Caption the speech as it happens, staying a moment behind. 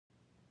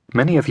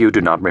Many of you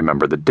do not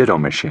remember the Ditto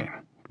machine,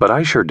 but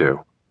I sure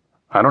do.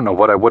 I don't know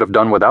what I would have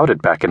done without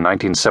it back in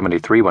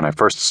 1973 when I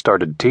first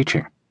started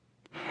teaching.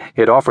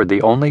 It offered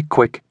the only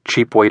quick,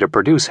 cheap way to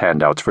produce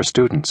handouts for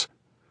students.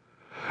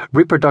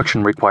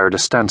 Reproduction required a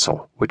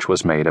stencil, which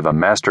was made of a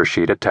master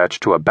sheet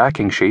attached to a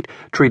backing sheet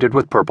treated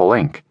with purple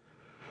ink.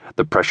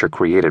 The pressure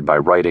created by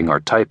writing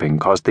or typing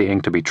caused the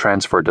ink to be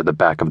transferred to the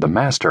back of the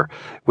master,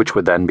 which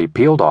would then be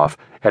peeled off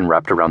and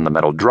wrapped around the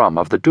metal drum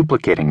of the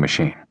duplicating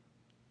machine.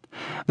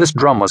 This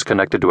drum was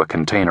connected to a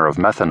container of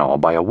methanol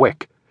by a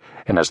wick,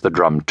 and as the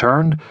drum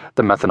turned,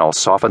 the methanol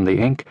softened the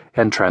ink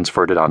and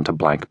transferred it onto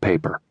blank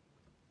paper.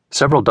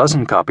 Several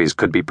dozen copies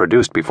could be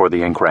produced before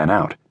the ink ran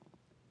out.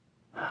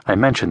 I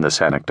mention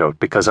this anecdote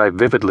because I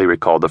vividly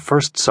recall the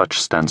first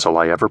such stencil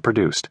I ever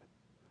produced.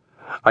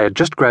 I had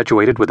just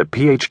graduated with a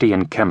PhD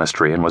in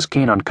chemistry and was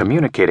keen on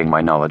communicating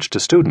my knowledge to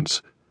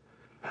students.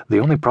 The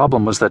only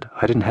problem was that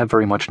I didn't have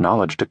very much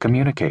knowledge to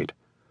communicate,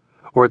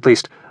 or at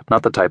least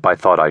not the type I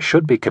thought I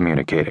should be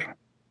communicating.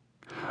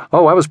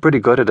 Oh, I was pretty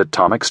good at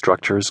atomic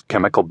structures,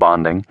 chemical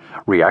bonding,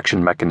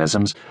 reaction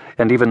mechanisms,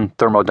 and even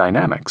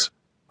thermodynamics,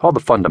 all the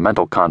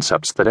fundamental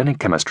concepts that any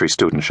chemistry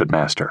student should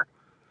master.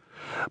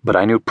 But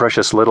I knew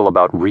precious little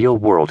about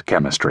real-world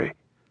chemistry.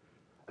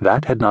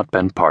 That had not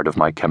been part of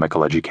my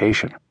chemical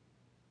education.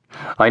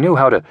 I knew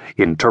how to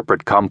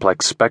interpret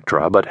complex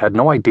spectra, but had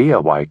no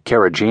idea why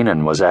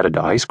carrageenan was added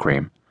to ice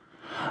cream.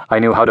 I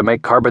knew how to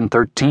make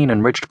carbon-13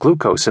 enriched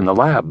glucose in the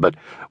lab, but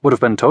would have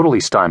been totally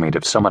stymied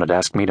if someone had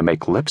asked me to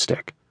make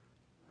lipstick.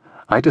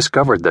 I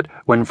discovered that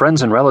when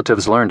friends and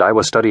relatives learned I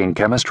was studying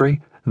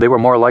chemistry, they were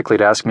more likely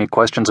to ask me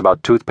questions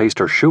about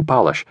toothpaste or shoe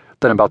polish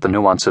than about the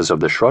nuances of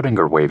the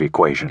Schrödinger wave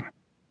equation.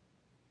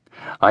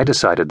 I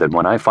decided that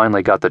when I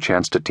finally got the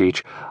chance to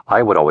teach,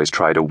 I would always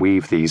try to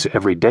weave these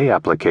everyday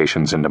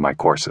applications into my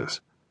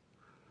courses.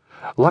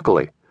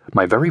 Luckily,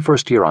 my very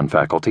first year on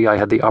faculty, I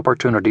had the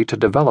opportunity to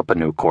develop a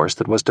new course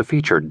that was to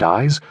feature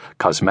dyes,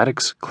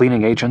 cosmetics,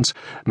 cleaning agents,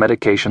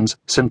 medications,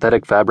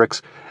 synthetic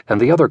fabrics,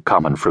 and the other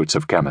common fruits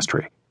of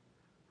chemistry.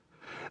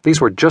 These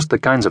were just the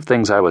kinds of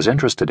things I was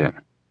interested in,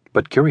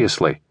 but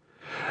curiously,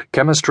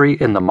 chemistry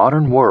in the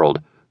modern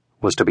world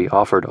was to be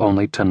offered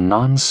only to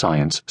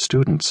non-science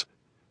students.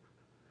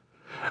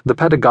 The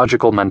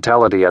pedagogical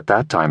mentality at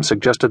that time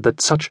suggested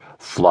that such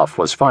fluff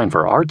was fine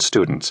for art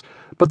students,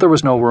 but there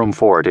was no room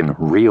for it in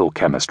real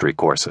chemistry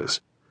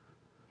courses.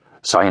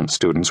 Science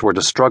students were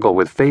to struggle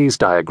with phase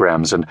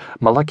diagrams and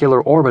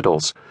molecular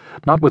orbitals,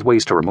 not with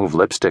ways to remove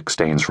lipstick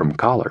stains from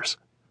collars.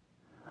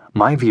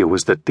 My view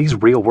was that these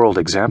real-world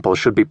examples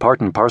should be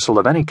part and parcel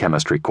of any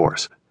chemistry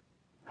course.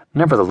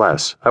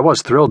 Nevertheless, I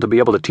was thrilled to be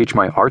able to teach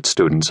my art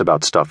students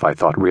about stuff I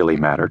thought really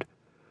mattered.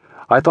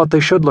 I thought they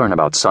should learn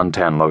about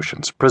suntan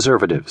lotions,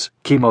 preservatives,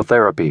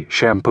 chemotherapy,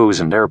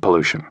 shampoos, and air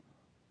pollution.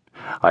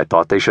 I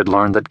thought they should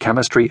learn that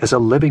chemistry is a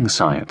living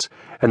science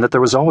and that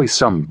there was always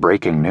some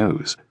breaking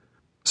news.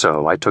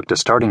 So I took to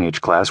starting each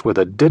class with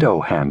a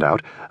ditto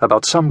handout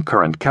about some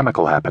current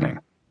chemical happening.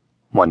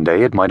 One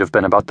day it might have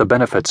been about the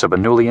benefits of a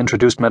newly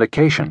introduced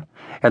medication,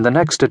 and the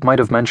next it might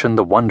have mentioned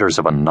the wonders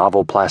of a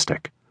novel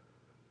plastic.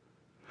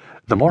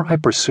 The more I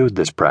pursued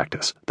this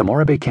practice, the more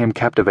I became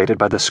captivated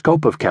by the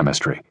scope of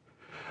chemistry.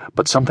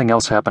 But something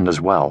else happened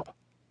as well.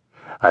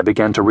 I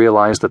began to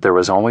realize that there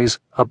was always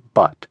a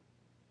but.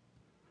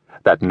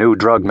 That new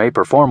drug may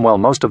perform well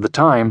most of the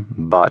time,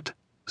 but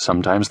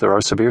sometimes there are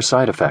severe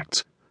side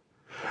effects.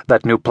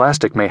 That new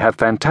plastic may have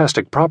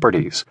fantastic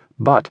properties,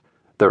 but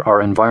there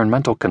are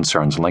environmental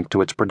concerns linked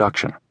to its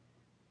production.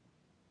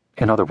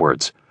 In other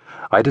words,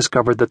 I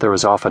discovered that there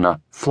is often a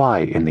fly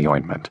in the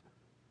ointment.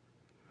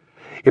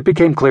 It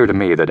became clear to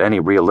me that any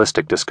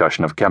realistic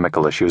discussion of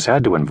chemical issues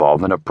had to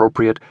involve an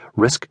appropriate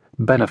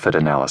risk-benefit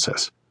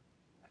analysis.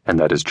 And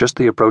that is just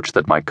the approach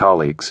that my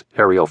colleagues,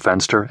 Ariel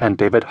Fenster and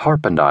David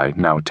Harp and I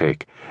now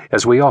take,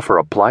 as we offer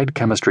applied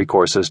chemistry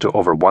courses to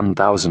over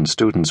 1,000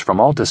 students from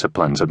all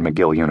disciplines at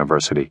McGill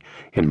University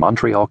in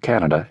Montreal,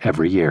 Canada,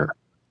 every year.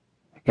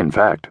 In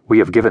fact, we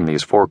have given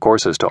these 4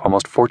 courses to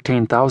almost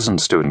 14,000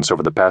 students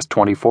over the past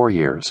 24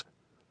 years.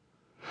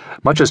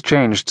 Much has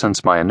changed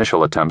since my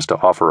initial attempts to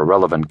offer a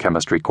relevant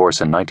chemistry course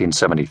in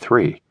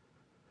 1973.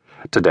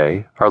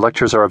 Today, our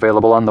lectures are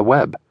available on the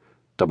web,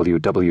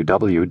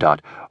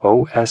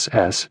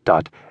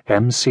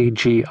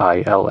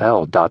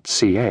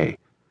 www.oss.mcgill.ca,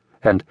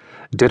 and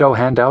ditto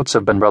handouts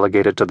have been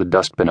relegated to the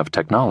dustbin of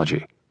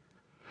technology.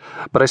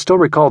 But I still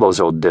recall those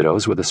old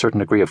dittos with a certain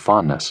degree of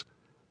fondness.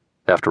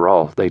 After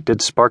all, they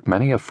did spark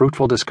many a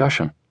fruitful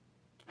discussion.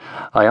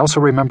 I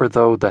also remember,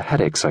 though, the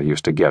headaches I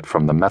used to get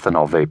from the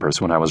methanol vapors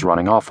when I was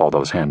running off all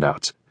those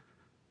handouts.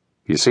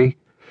 You see,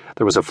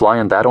 there was a fly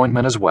in that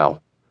ointment as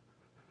well.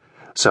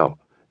 So,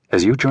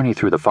 as you journey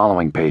through the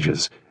following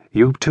pages,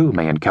 you too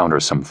may encounter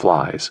some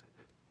flies.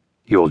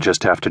 You'll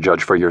just have to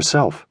judge for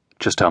yourself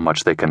just how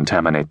much they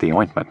contaminate the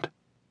ointment.